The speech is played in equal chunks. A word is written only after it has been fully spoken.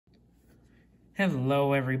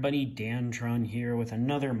Hello everybody, Dantron here with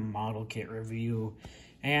another model kit review,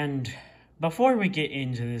 and before we get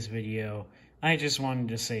into this video, I just wanted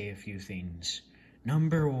to say a few things.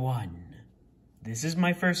 Number one, this is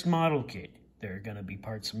my first model kit. There are gonna be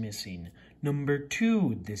parts missing. Number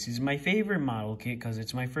two, this is my favorite model kit because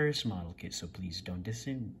it's my first model kit, so please don't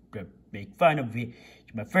make fun of it.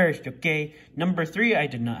 It's my first, okay? Number three, I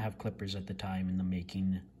did not have clippers at the time in the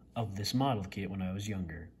making of this model kit when I was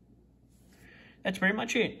younger. That's pretty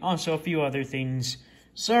much it. Also, a few other things.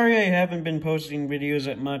 Sorry I haven't been posting videos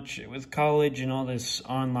that much with college and all this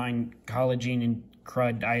online colleging and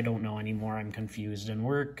crud. I don't know anymore. I'm confused and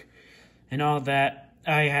work and all that.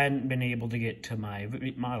 I hadn't been able to get to my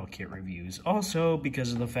model kit reviews. Also,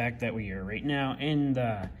 because of the fact that we are right now in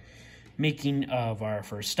the making of our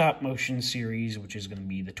first stop motion series, which is going to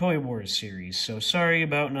be the Toy Wars series. So sorry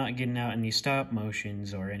about not getting out any stop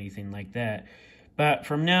motions or anything like that. But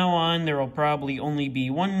from now on, there will probably only be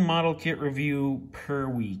one model kit review per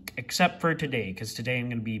week, except for today, because today I'm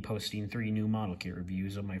going to be posting 3 new model kit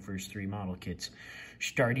reviews of my first 3 model kits,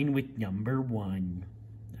 starting with number 1.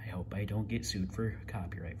 I hope I don't get sued for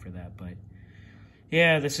copyright for that, but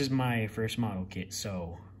yeah, this is my first model kit,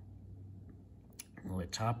 so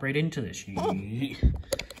let's hop right into this.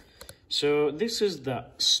 So this is the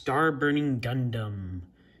Star-Burning Gundam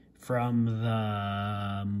from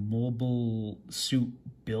the Mobile Suit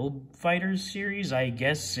Build Fighters series, I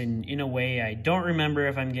guess, in a way. I don't remember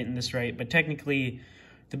if I'm getting this right, but technically,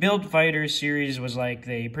 the Build Fighters series was like,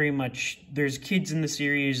 they pretty much, there's kids in the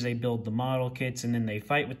series, they build the model kits, and then they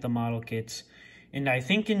fight with the model kits. And I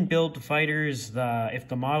think in Build Fighters, if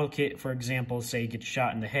the model kit, for example, say gets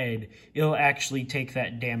shot in the head, it'll actually take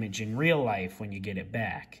that damage in real life when you get it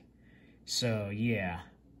back. So, yeah.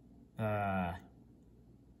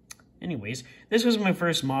 Anyways, this was my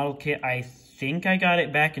first model kit. I think I got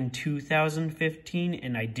it back in 2015,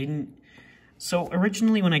 and I didn't. So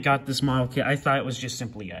originally when I got this model kit, I thought it was just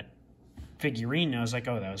simply a figurine. And I was like,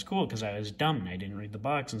 oh, that was cool, because I was dumb and I didn't read the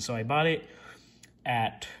box. And so I bought it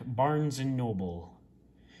at Barnes & Noble,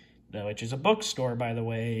 which is a bookstore, by the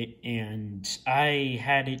way, and I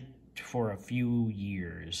had it for a few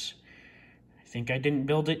years. I think I didn't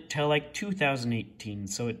build it till like 2018,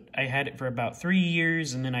 so I had it for about 3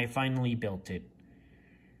 years, and then I finally built it.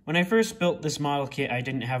 When I first built this model kit, I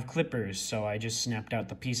didn't have clippers, so I just snapped out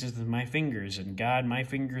the pieces with my fingers, and God, my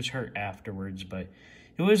fingers hurt afterwards, but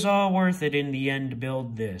it was all worth it in the end to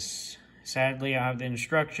build this. Sadly, I have the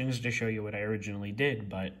instructions to show you what I originally did,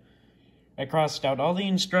 but I crossed out all the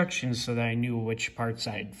instructions so that I knew which parts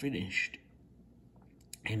I had finished.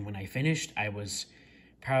 And when I finished, I was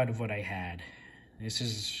proud of what I had. This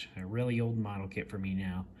is a really old model kit for me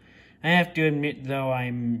now. I have to admit, though,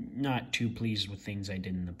 I'm not too pleased with things I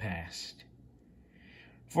did in the past.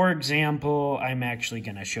 For example, I'm actually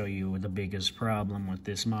going to show you the biggest problem with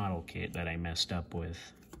this model kit that I messed up with.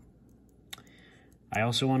 I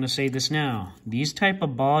also want to say this now. These type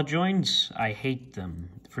of ball joints, I hate them.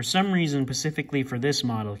 For some reason, specifically for this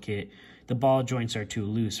model kit, the ball joints are too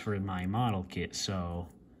loose for my model kit, so...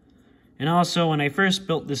 And also, when I first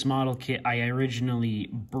built this model kit, I originally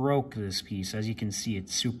broke this piece. As you can see,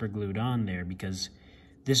 it's super glued on there because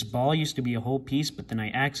this ball used to be a whole piece, but then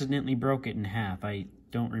I accidentally broke it in half. I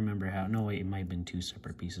don't remember how. No, wait, it might have been 2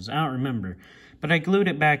 separate pieces. I don't remember. But I glued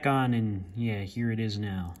it back on, and yeah, here it is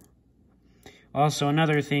now. Also,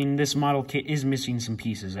 another thing, this model kit is missing some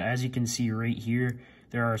pieces. As you can see right here,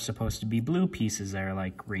 there are supposed to be blue pieces that are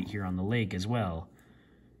like right here on the leg as well.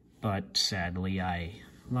 But sadly, I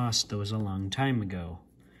lost those a long time ago.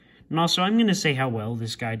 And also, I'm going to say how well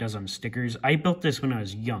this guy does on stickers. I built this when I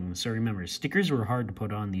was young, so remember, stickers were hard to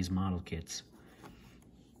put on these model kits.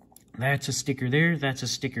 That's a sticker there, that's a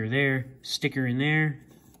sticker there, sticker in there,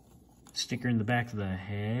 sticker in the back of the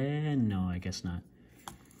head, no, I guess not.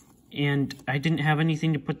 And I didn't have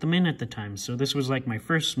anything to put them in at the time, so this was like my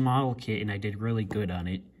first model kit, and I did really good on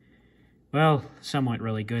it. Well, somewhat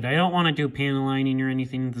really good. I don't want to do panel lining or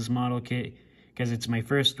anything with this model kit, because it's my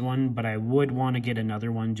first one, but I would want to get another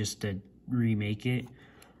one just to remake it.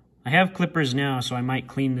 I have clippers now, so I might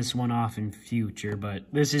clean this one off in future, but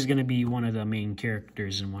this is going to be one of the main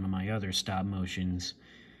characters in one of my other stop motions.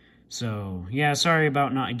 So, yeah, sorry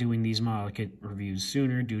about not doing these model kit reviews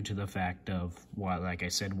sooner due to the fact of, well, like I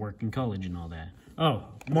said, work in college and all that. Oh,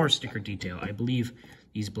 more sticker detail. I believe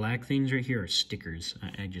these black things right here are stickers.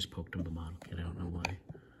 I just poked them the model kit, I don't know why.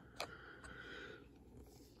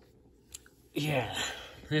 Yeah,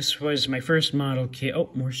 this was my first model kit. Oh,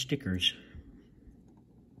 more stickers.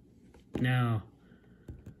 Now,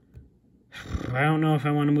 I don't know if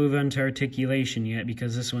I want to move on to articulation yet,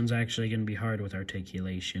 because this one's actually going to be hard with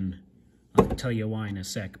articulation. I'll tell you why in a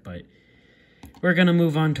sec, but we're gonna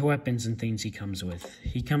move on to weapons and things he comes with.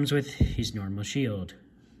 He comes with his normal shield.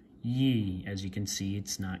 Yee, as you can see,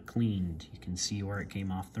 it's not cleaned. You can see where it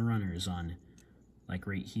came off the runners on, like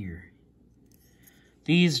right here.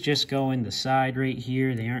 These just go in the side right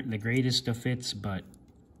here. They aren't the greatest of fits, but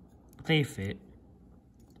they fit.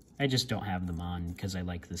 I just don't have them on because I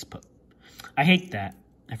like this I hate that.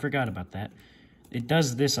 I forgot about that. It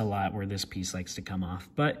does this a lot where this piece likes to come off,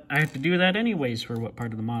 but I have to do that anyways for what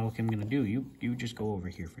part of the model I'm going to do. You just go over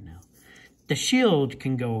here for now. The shield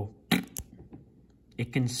can go,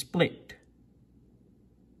 it can split.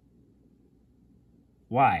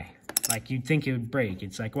 Why? Like, you'd think it would break.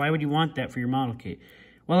 It's like, why would you want that for your model kit?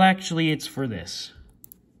 Well, actually, it's for this.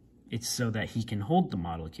 It's so that he can hold the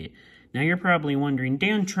model kit. Now, you're probably wondering,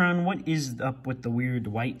 Dantron, what is up with the weird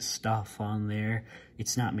white stuff on there?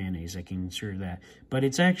 It's not mayonnaise, I can assure that. But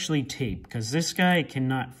it's actually tape, because this guy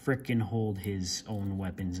cannot frickin' hold his own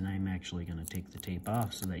weapons, and I'm actually going to take the tape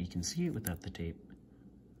off so that you can see it without the tape.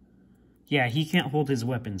 Yeah, he can't hold his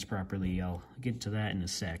weapons properly. I'll get to that in a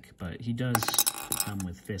sec, but he does come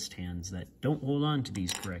with fist hands that don't hold on to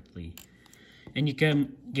these correctly. And you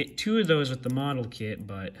can get 2 of those with the model kit,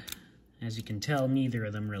 but as you can tell, neither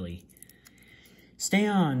of them really stay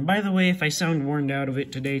on. By the way, if I sound worn out of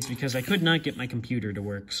it today, it's because I could not get my computer to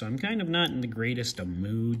work, so I'm kind of not in the greatest of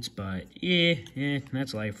moods, but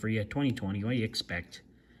that's life for you. 2020, what do you expect?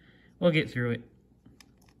 We'll get through it.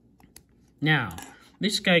 Now,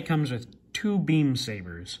 this guy comes with 2 beam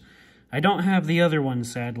sabers. I don't have the other one,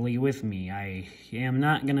 sadly, with me. I am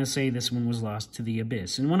not going to say this one was lost to the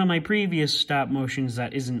abyss. In one of my previous stop motions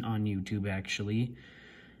that isn't on YouTube, actually,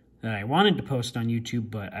 that I wanted to post on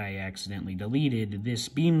YouTube, but I accidentally deleted, this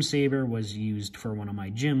beam saber was used for one of my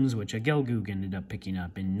gyms, which a Gelgoog ended up picking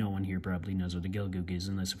up, and no one here probably knows what a Gelgoog is,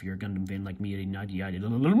 unless if you're a Gundam fan like me,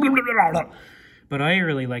 but what I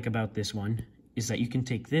really like about this one is that you can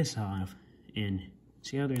take this off, and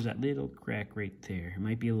see how there's that little crack right there? It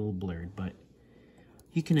might be a little blurred, but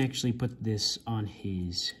you can actually put this on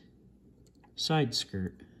his side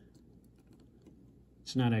skirt.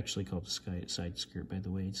 It's not actually called a side skirt, by the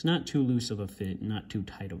way. It's not too loose of a fit, not too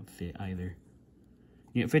tight of a fit either.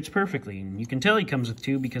 It fits perfectly, and you can tell he comes with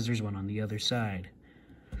 2 because there's one on the other side.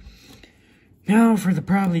 Now for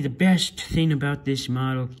probably the best thing about this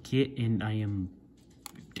model kit, and I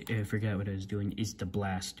forgot what I was doing, is the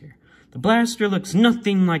blaster. The blaster looks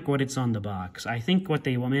nothing like what it's on the box. I think what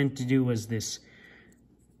they meant to do was this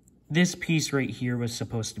piece right here was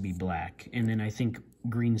supposed to be black, and then I think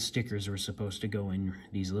green stickers were supposed to go in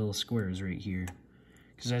these little squares right here.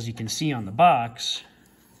 Because as you can see on the box,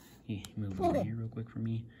 move over here real quick for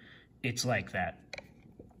me, it's like that.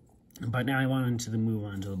 But now I wanted to move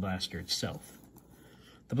on to the blaster itself.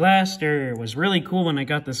 The blaster was really cool when I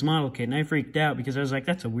got this model kit, and I freaked out because I was like,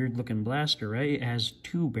 that's a weird looking blaster, right? It has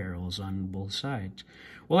 2 barrels on both sides.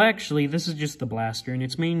 Well, actually, this is just the blaster in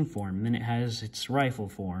its main form, and then it has its rifle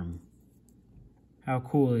form. How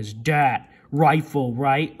cool is that? Rifle,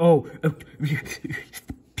 right? Oh,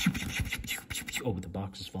 oh, the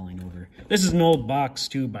box is falling over. This is an old box,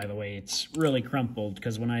 too, by the way. It's really crumpled,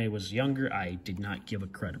 because when I was younger, I did not give a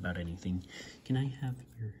crud about anything. Can I have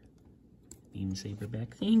your beam saber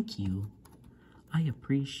back? Thank you. I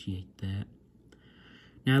appreciate that.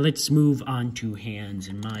 Now let's move on to hands,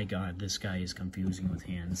 and my god, this guy is confusing with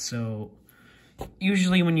hands. So,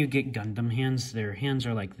 usually when you get Gundam hands, their hands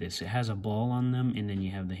are like this. It has a ball on them, and then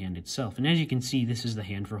you have the hand itself. And as you can see, this is the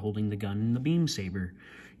hand for holding the gun and the beam saber.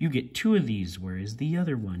 You get 2 of these, whereas the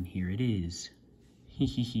other one, here it is.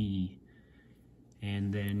 Hee.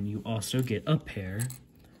 And then you also get a pair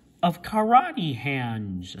of karate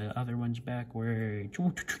hands. The other one's backwards.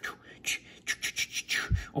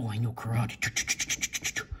 Oh, I know karate.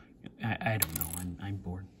 I don't know. I'm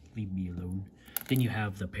bored. Leave me alone. Then you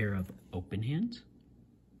have the pair of open hands.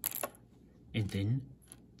 And then,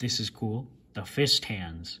 this is cool, the fist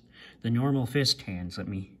hands. The normal fist hands. Let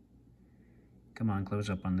me, come on, close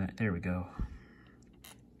up on that. There we go.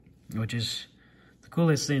 Which is the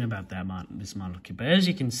coolest thing about this model kit. But as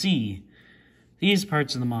you can see, these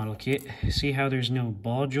parts of the model kit, see how there's no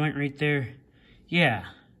ball joint right there? Yeah,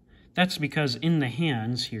 that's because in the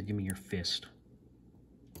hands, here, give me your fist.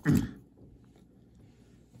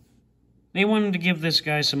 They wanted to give this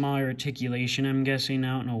guy some more articulation, I'm guessing.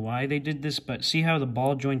 I don't know why they did this, but see how the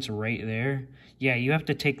ball joint's right there? Yeah, you have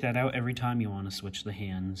to take that out every time you want to switch the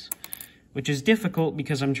hands. Which is difficult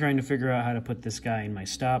because I'm trying to figure out how to put this guy in my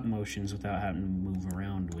stop motions without having to move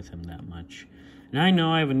around with him that much. And I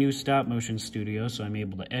know I have a new stop motion studio, so I'm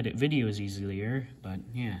able to edit videos easier, but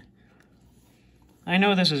yeah. I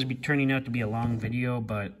know this is turning out to be a long video,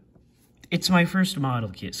 but it's my first model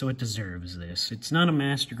kit, so it deserves this. It's not a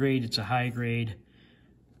master grade, it's a high grade.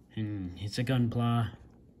 And it's a Gunpla.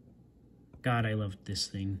 God, I love this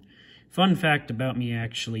thing. Fun fact about me,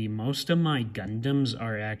 actually, most of my Gundams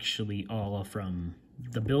are actually all from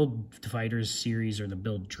the Build Fighters series or the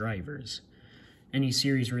Build Drivers. Any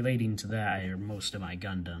series relating to that are most of my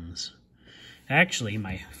Gundams. Actually,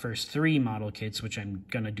 my first 3 model kits, which I'm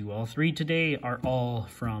gonna do all 3 today, are all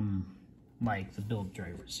from, like, the Build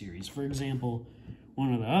Driver series. For example,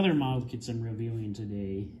 one of the other model kits I'm reviewing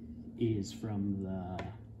today is from the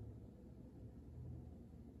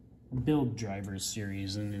Build Drivers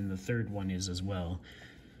series, and then the 3rd one is as well.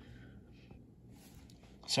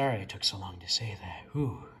 Sorry it took so long to say that.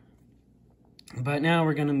 Whew. But now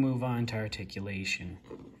we're going to move on to articulation.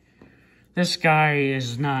 This guy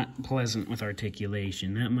is not pleasant with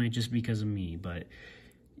articulation. That might just be because of me, but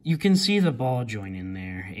you can see the ball joint in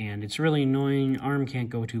there, and it's really annoying. Arm can't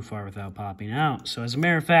go too far without popping out. So as a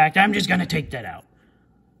matter of fact, I'm just going to take that out.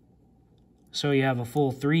 So you have a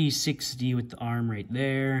full 360 with the arm right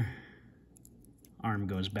there. Arm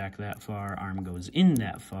goes back that far, arm goes in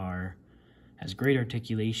that far. Has great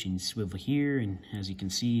articulation, swivel here, and as you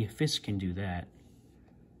can see, fist can do that.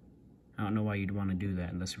 I don't know why you'd want to do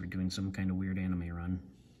that unless we're doing some kind of weird anime run.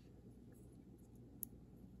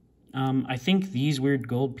 I think these weird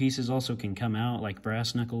gold pieces also can come out like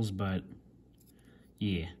brass knuckles, but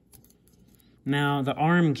yeah. Now, the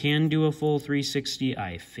arm can do a full 360,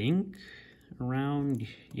 I think, around,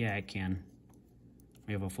 yeah, it can.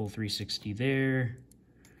 We have a full 360 there.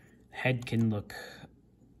 Head can look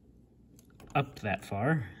up that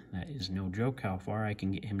far. That is no joke how far I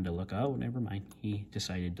can get him to look. Oh, never mind. He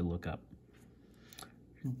decided to look up.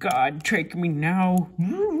 God, take me now.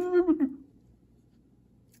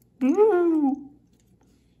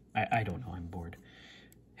 I don't know. I'm bored.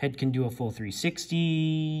 Head can do a full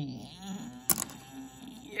 360.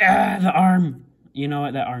 Yeah, the arm. You know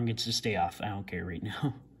what? That arm gets to stay off. I don't care right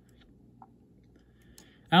now.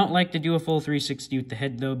 I don't like to do a full 360 with the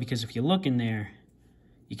head, though, because if you look in there,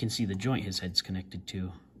 you can see the joint his head's connected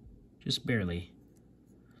to. Just barely.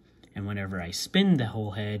 And whenever I spin the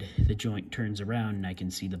whole head, the joint turns around, and I can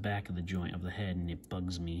see the back of the joint of the head, and it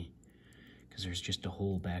bugs me, because there's just a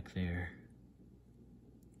hole back there.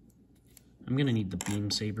 I'm going to need the beam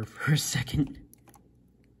saber for a second.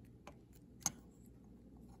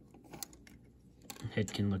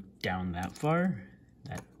 Head can look down that far.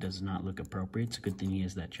 That does not look appropriate. It's a good thing he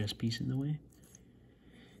has that chest piece in the way.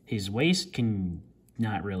 His waist can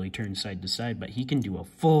not really turn side to side, but he can do a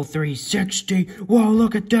full 360. Whoa,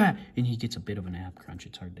 look at that! And he gets a bit of an ab crunch.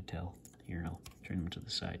 It's hard to tell. Here, I'll turn him to the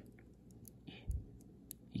side.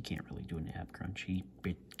 He can't really do an ab crunch. He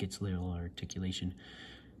gets little articulation.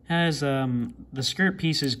 Has, the skirt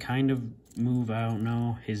pieces kind of move, I don't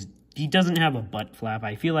know. He doesn't have a butt flap.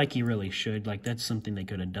 I feel like he really should. Like, that's something they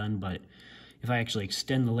could have done, but if I actually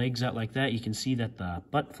extend the legs out like that, you can see that the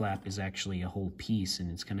butt flap is actually a whole piece, and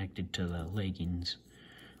it's connected to the leggings.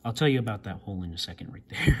 I'll tell you about that hole in a second right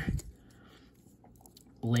there.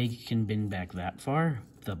 Leg can bend back that far.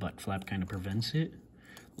 The butt flap kind of prevents it.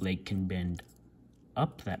 Leg can bend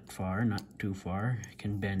up that far, not too far.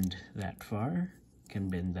 Can bend that far. Can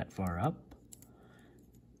bend that far up.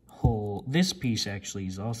 This piece actually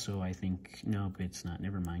is also, I think, nope, it's not,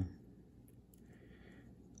 never mind.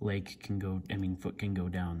 Leg can go, foot can go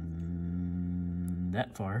down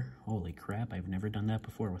that far. Holy crap, I've never done that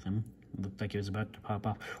before with him. It looked like it was about to pop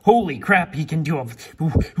off. Holy crap, he can do a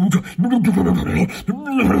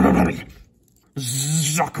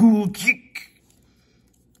Zaku kick.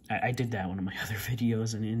 I did that in one of my other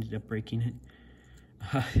videos and ended up breaking it.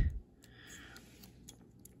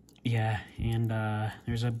 Yeah, and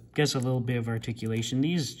there's, I guess, a little bit of articulation.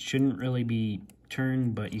 These shouldn't really be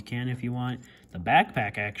turned, but you can if you want. The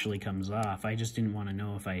backpack actually comes off. I just didn't want to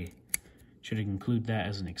know if I should include that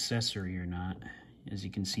as an accessory or not. As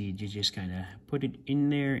you can see, you just kind of put it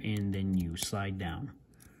in there, and then you slide down.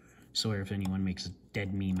 So if anyone makes a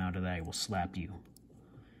dead meme out of that, I will slap you.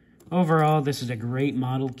 Overall, this is a great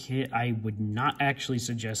model kit. I would not actually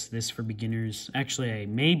suggest this for beginners. Actually, I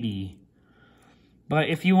maybe... But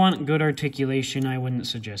if you want good articulation, I wouldn't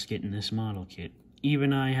suggest getting this model kit.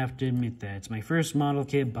 Even I have to admit that. It's my first model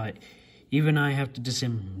kit, but even I have to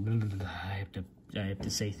I have to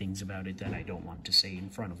say things about it that I don't want to say in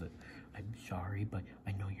front of it. I'm sorry, but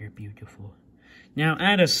I know you're beautiful. Now,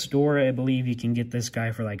 at a store, I believe you can get this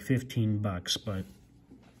guy for like 15 bucks, but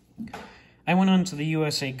I went on to the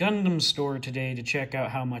USA Gundam store today to check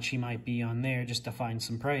out how much he might be on there, just to find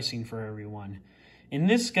some pricing for everyone. And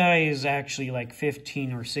this guy is actually like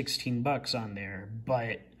 15 or 16 bucks on there,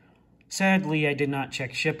 but Sadly, I did not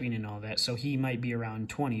check shipping and all that, so he might be around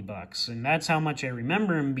 20 bucks. And that's how much I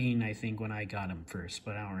remember him being, I think, when I got him first,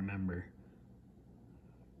 but I don't remember.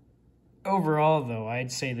 Overall, though,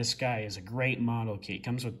 I'd say this guy is a great model kit.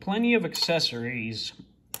 Comes with plenty of accessories,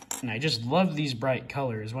 and I just love these bright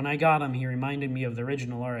colors. When I got him, he reminded me of the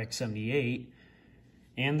original RX-78,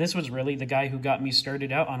 and this was really the guy who got me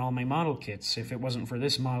started out on all my model kits. If it wasn't for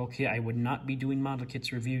this model kit, I would not be doing model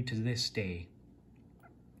kits review to this day.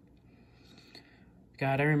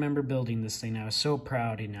 God, I remember building this thing. I was so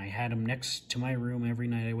proud, and I had him next to my room every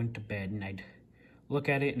night I went to bed, and I'd look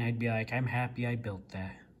at it, and I'd be like, I'm happy I built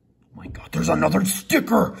that. Oh my God, there's another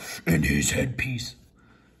sticker in his headpiece.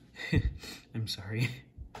 I'm sorry.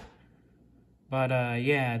 But,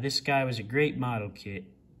 yeah, this guy was a great model kit.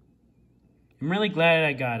 I'm really glad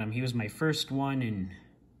I got him. He was my first one, and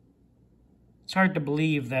it's hard to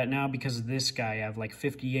believe that now because of this guy, I have like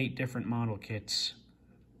 58 different model kits.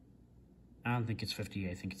 I don't think it's 58,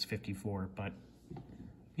 I think it's 54, but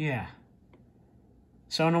yeah.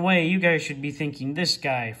 So in a way, you guys should be thanking this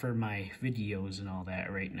guy for my videos and all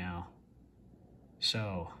that right now.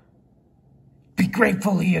 So, be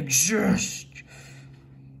grateful he exists.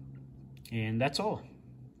 And that's all.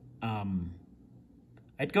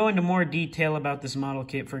 I'd go into more detail about this model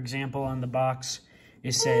kit. For example, on the box,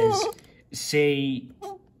 it says,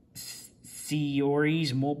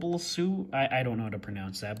 Sayori's mobile suit. I don't know how to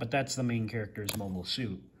pronounce that, but that's the main character's mobile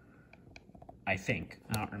suit. I think.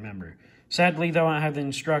 I don't remember. Sadly, though, I don't have the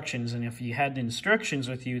instructions, and if you had the instructions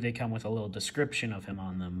with you, they come with a little description of him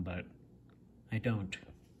on them, but I don't.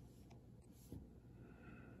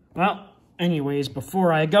 Well, anyways,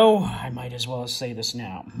 before I go, I might as well say this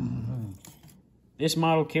now. This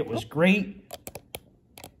model kit was great,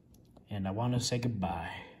 and I want to say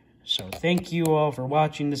goodbye. So thank you all for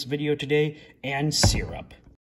watching this video today, and syrup.